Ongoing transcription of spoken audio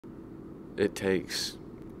It takes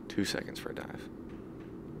 2 seconds for a dive,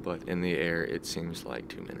 but in the air it seems like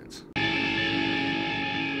 2 minutes.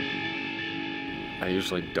 I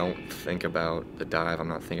usually don't think about the dive. I'm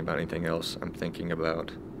not thinking about anything else. I'm thinking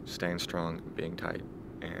about staying strong, being tight,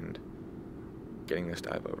 and getting this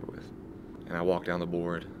dive over with. And I walk down the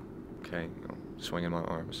board, okay, swinging my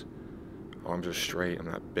arms. Arms are straight, I'm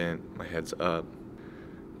not bent, my head's up.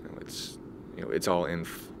 It's all in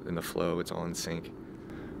the flow, it's all in sync.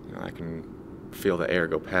 I can feel the air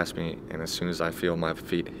go past me, and as soon as I feel my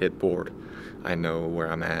feet hit board, I know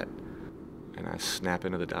where I'm at, and I snap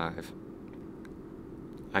into the dive.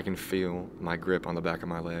 I can feel my grip on the back of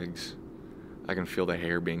my legs. I can feel the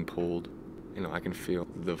hair being pulled. I can feel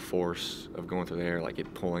the force of going through the air, like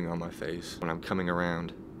it pulling on my face. When I'm coming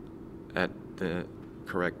around at the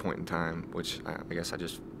correct point in time, which I guess I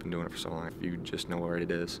just been doing it for so long, you just know where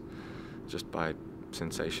it is, just by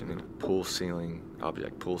sensation. Pull ceiling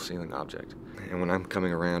object. And when I'm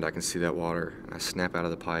coming around, I can see that water, and I snap out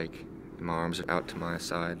of the pike, and my arms are out to my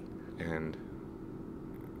side, and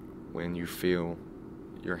when you feel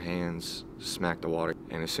your hands smack the water,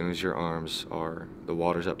 and as soon as your the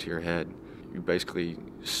water's up to your head, you basically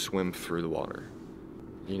swim through the water.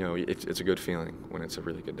 It's a good feeling when it's a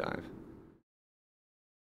really good dive.